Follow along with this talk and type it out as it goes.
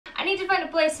I need to find a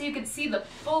place so you can see the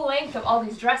full length of all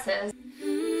these dresses.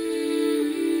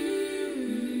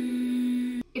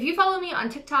 If you follow me on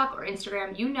TikTok or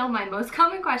Instagram, you know my most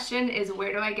common question is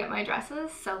where do I get my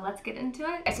dresses? So let's get into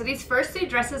it. Okay, so these first 3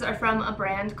 dresses are from a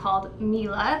brand called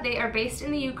Milla. They are based in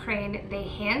the Ukraine. They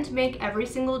hand make every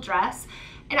single dress.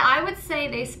 And I would say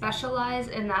they specialize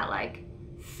in that like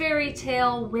fairy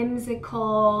tale,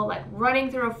 whimsical, like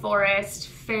running through a forest,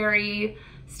 fairy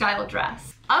style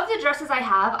dress. Of the dresses I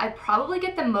have, I probably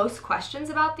get the most questions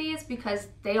about these because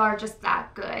they are just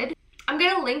that good. I'm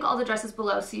gonna link all the dresses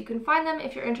below so you can find them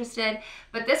if you're interested,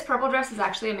 but this purple dress is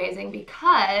actually amazing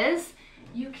because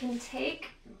you can take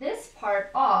this part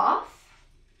off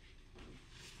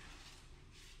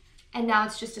and now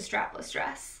it's just a strapless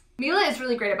dress. Milla is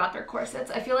really great about their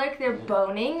corsets. I feel like their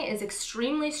boning is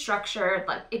extremely structured,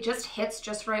 like it just hits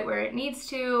just right where it needs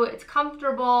to, it's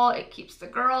comfortable, it keeps the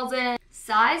girls in.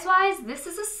 Size-wise, this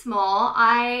is a small.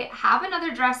 I have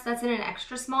another dress that's in an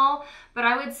extra small, but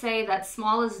I would say that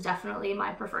small is definitely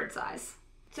my preferred size.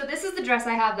 So this is the dress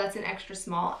I have that's an extra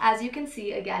small. As you can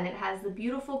see, again, it has the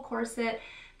beautiful corset,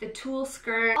 the tulle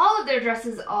skirt. All of their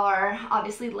dresses are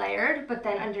obviously layered, but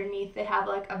then underneath they have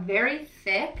like a very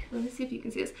thick, let me see if you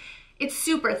can see this. It's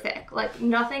super thick, like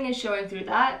nothing is showing through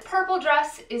that. Purple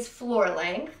dress is floor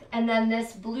length, and then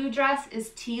this blue dress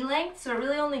is T length, so it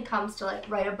really only comes to like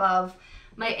right above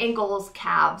my ankles,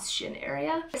 calves, shin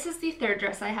area. This is the 3rd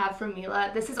dress I have from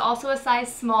Milla. This is also a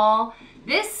size small.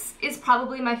 This is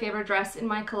probably my favorite dress in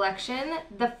my collection.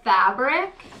 The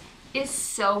fabric is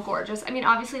so gorgeous. I mean,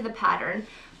 obviously the pattern,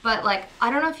 but like,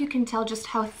 I don't know if you can tell just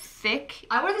how thick.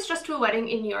 I wore this dress to a wedding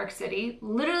in New York City,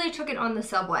 literally took it on the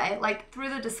subway, like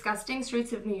through the disgusting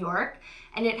streets of New York,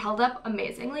 and it held up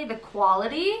amazingly. The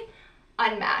quality,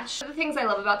 unmatched. The things I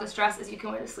love about this dress is you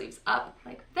can wear the sleeves up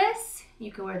like this.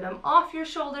 You can wear them off your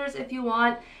shoulders if you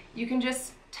want. You can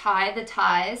just tie the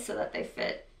ties so that they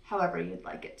fit however you'd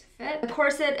like it to fit. The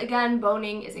corset, again,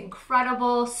 boning is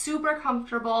incredible, super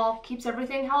comfortable, keeps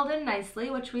everything held in nicely,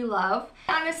 which we love.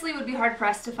 Honestly, would be hard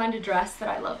pressed to find a dress that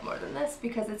I love more than this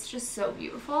because it's just so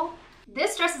beautiful.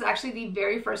 This dress is actually the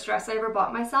very first dress I ever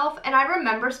bought myself, and I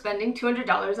remember spending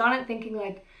 $200 on it thinking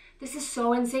like, this is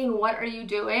so insane, what are you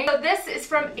doing? So this is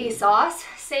from ASOS,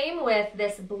 same with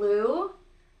this blue,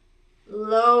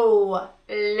 low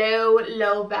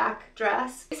back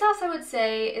dress. ASOS, I would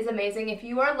say, is amazing if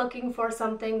you are looking for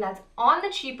something that's on the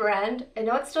cheaper end. I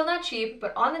know it's still not cheap,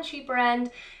 but on the cheaper end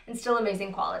and still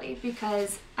amazing quality,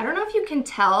 because I don't know if you can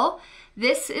tell,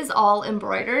 this is all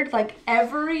embroidered. Like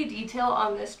every detail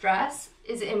on this dress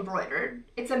is embroidered.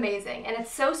 It's amazing and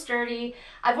it's so sturdy.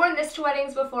 I've worn this to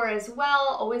weddings before as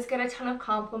well, always get a ton of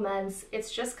compliments.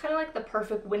 It's just kind of like the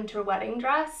perfect winter wedding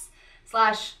dress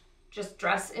slash just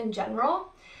dress in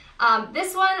general.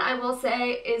 This one, I will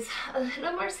say, is a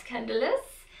little more scandalous.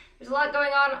 There's a lot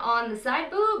going on the side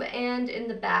boob and in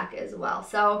the back as well.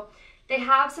 So they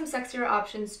have some sexier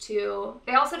options too.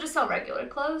 They also just sell regular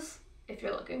clothes if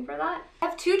you're looking for that. I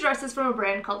have 2 dresses from a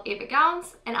brand called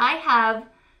AvaGowns, and I have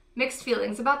mixed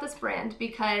feelings about this brand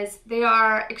because they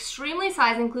are extremely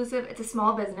size inclusive. It's a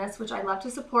small business, which I love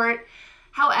to support.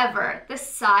 However, the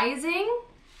sizing,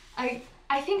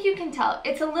 I think you can tell,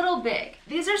 it's a little big.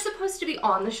 These are supposed to be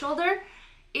on the shoulder.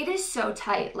 It is so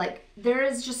tight, like there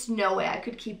is just no way I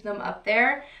could keep them up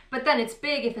there, but then it's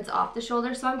big if it's off the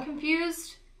shoulder, so I'm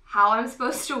confused how I'm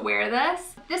supposed to wear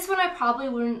this. This one I probably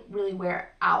wouldn't really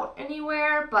wear out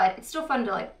anywhere, but it's still fun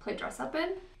to like play dress up in.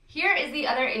 Here is the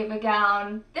other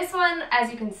AvaGown. This one, as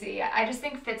you can see, I just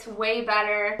think fits way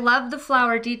better. Love the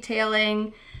flower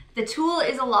detailing. The tulle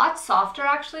is a lot softer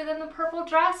actually than the purple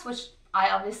dress, which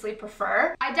I obviously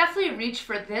prefer. I definitely reach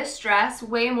for this dress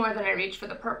way more than I reach for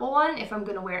the purple one if I'm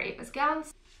gonna wear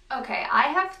AvaGowns. Okay, I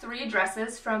have 3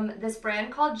 dresses from this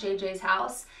brand called JJ's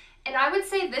House, and I would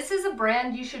say this is a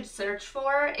brand you should search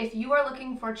for if you are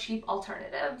looking for cheap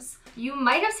alternatives. You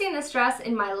might have seen this dress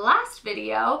in my last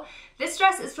video. This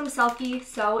dress is from Selkie,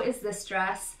 so is this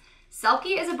dress.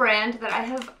 Selkie is a brand that I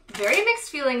have very mixed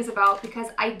feelings about because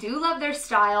I do love their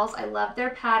styles, I love their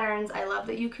patterns, I love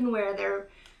that you can wear their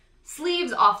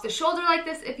sleeves off the shoulder like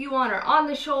this if you want, or on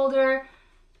the shoulder.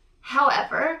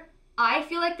 However, I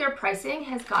feel like their pricing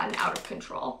has gotten out of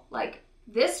control. Like,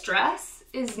 this dress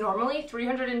is normally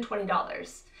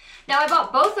 $320. Now, I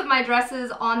bought both of my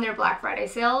dresses on their Black Friday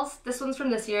sales. This one's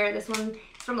from this year, this one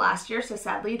is from last year, so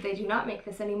sadly they do not make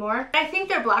this anymore. I think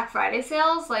their Black Friday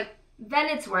sales, like, then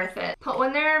it's worth it. But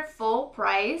when they're full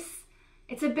price,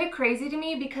 it's a bit crazy to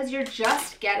me because you're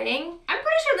just getting, I'm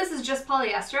pretty sure this is just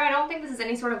polyester. I don't think this is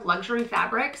any sort of luxury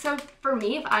fabric. So for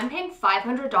me, if I'm paying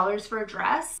 $500 for a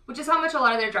dress, which is how much a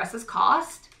lot of their dresses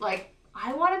cost, like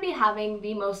I want to be having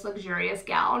the most luxurious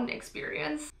gown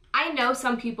experience. I know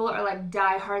some people are like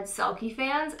diehard Selkie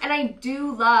fans, and I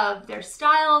do love their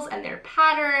styles and their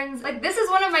patterns. Like, this is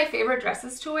one of my favorite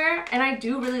dresses to wear, and I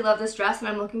do really love this dress and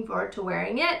I'm looking forward to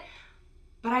wearing it.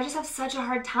 But I just have such a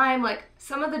hard time. Like,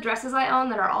 some of the dresses I own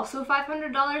that are also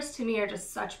 $500 to me are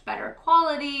just such better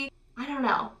quality. I don't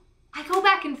know. I go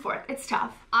back and forth. It's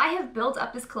tough. I have built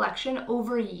up this collection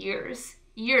over years,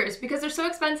 because they're so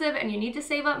expensive and you need to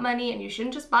save up money, and you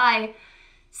shouldn't just buy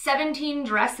 17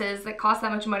 dresses that cost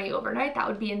that much money overnight. That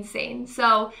would be insane.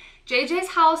 So JJ's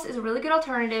House is a really good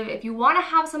alternative if you want to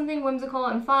have something whimsical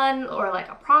and fun, or like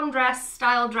a prom dress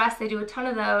style dress. They do a ton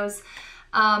of those.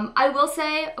 I will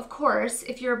say, of course,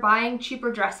 if you're buying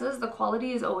cheaper dresses, the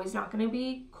quality is always not going to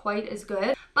be quite as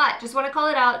good. But just want to call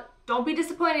it out. Don't be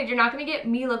disappointed. You're not going to get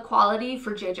Milla quality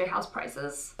for JJ House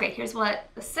prices. Okay, here's what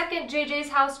the second JJ's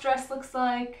House dress looks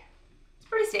like. It's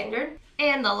pretty standard.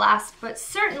 And the last, but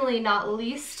certainly not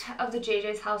least, of the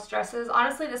JJ's House dresses,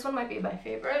 honestly, this one might be my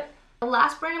favorite. The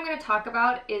last brand I'm going to talk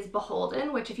about is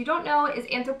Beholden, which, if you don't know, is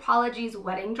Anthropologie's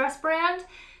wedding dress brand.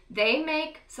 They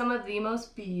make some of the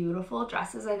most beautiful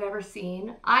dresses I've ever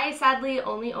seen. I sadly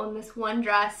only own this one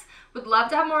dress. Would love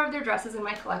to have more of their dresses in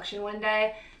my collection one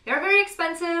day. They're very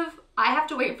expensive. I have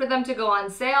to wait for them to go on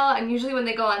sale, and usually when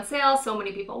they go on sale, so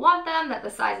many people want them that the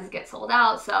sizes get sold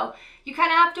out, so you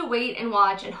kind of have to wait and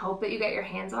watch and hope that you get your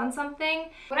hands on something.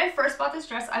 When I first bought this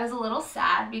dress, I was a little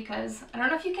sad because, I don't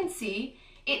know if you can see,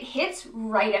 it hits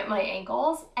right at my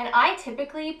ankles, and I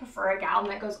typically prefer a gown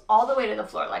that goes all the way to the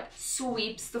floor, like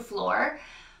sweeps the floor.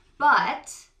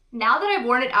 But now that I've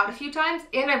worn it out a few times,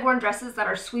 and I've worn dresses that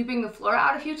are sweeping the floor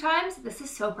out a few times, this is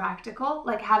so practical.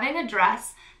 Like, having a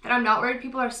dress that I'm not worried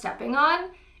people are stepping on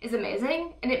is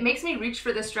amazing, and it makes me reach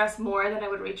for this dress more than I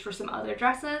would reach for some other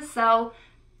dresses. So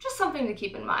just something to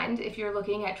keep in mind if you're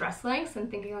looking at dress lengths and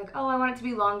thinking like, oh, I want it to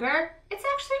be longer. It's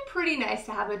actually pretty nice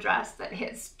to have a dress that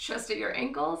hits just at your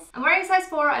ankles. I'm wearing a size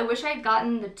 4. I wish I had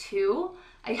gotten the 2.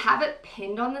 I have it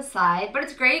pinned on the side, but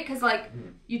it's great because, like,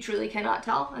 you truly cannot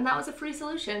tell, and that was a free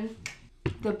solution.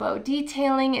 The bow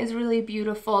detailing is really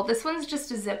beautiful. This one's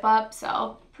just a zip up,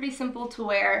 so pretty simple to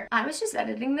wear. I was just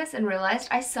editing this and realized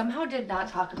I somehow did not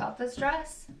talk about this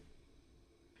dress.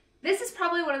 This is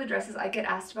probably one of the dresses I get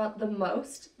asked about the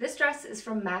most. This dress is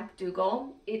from Duggal.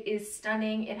 It is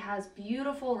stunning. It has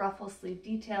beautiful ruffle sleeve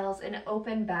details, an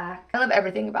open back. I love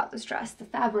everything about this dress. The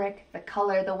fabric, the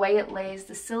color, the way it lays,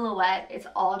 the silhouette. It's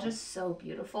all just so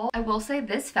beautiful. I will say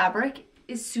this fabric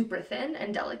is super thin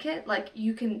and delicate. Like,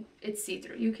 it's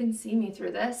see-through. You can see me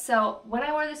through this. So when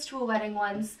I wore this to a wedding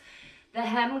once, the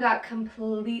hem got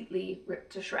completely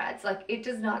ripped to shreds. Like, it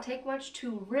does not take much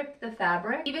to rip the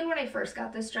fabric. Even when I first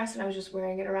got this dress and I was just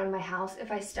wearing it around my house, if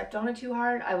I stepped on it too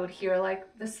hard, I would hear like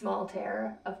the small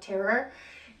tear of terror.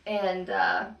 And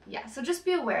yeah, so just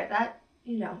be aware that,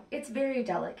 you know, it's very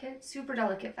delicate, super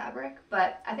delicate fabric,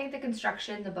 but I think the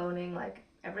construction, the boning, like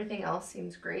everything else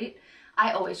seems great.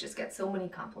 I always just get so many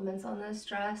compliments on this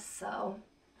dress, so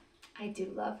I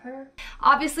do love her.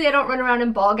 Obviously, I don't run around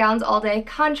in ball gowns all day,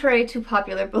 contrary to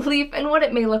popular belief and what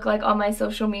it may look like on my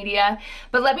social media.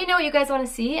 But let me know what you guys want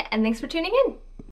to see, and thanks for tuning in.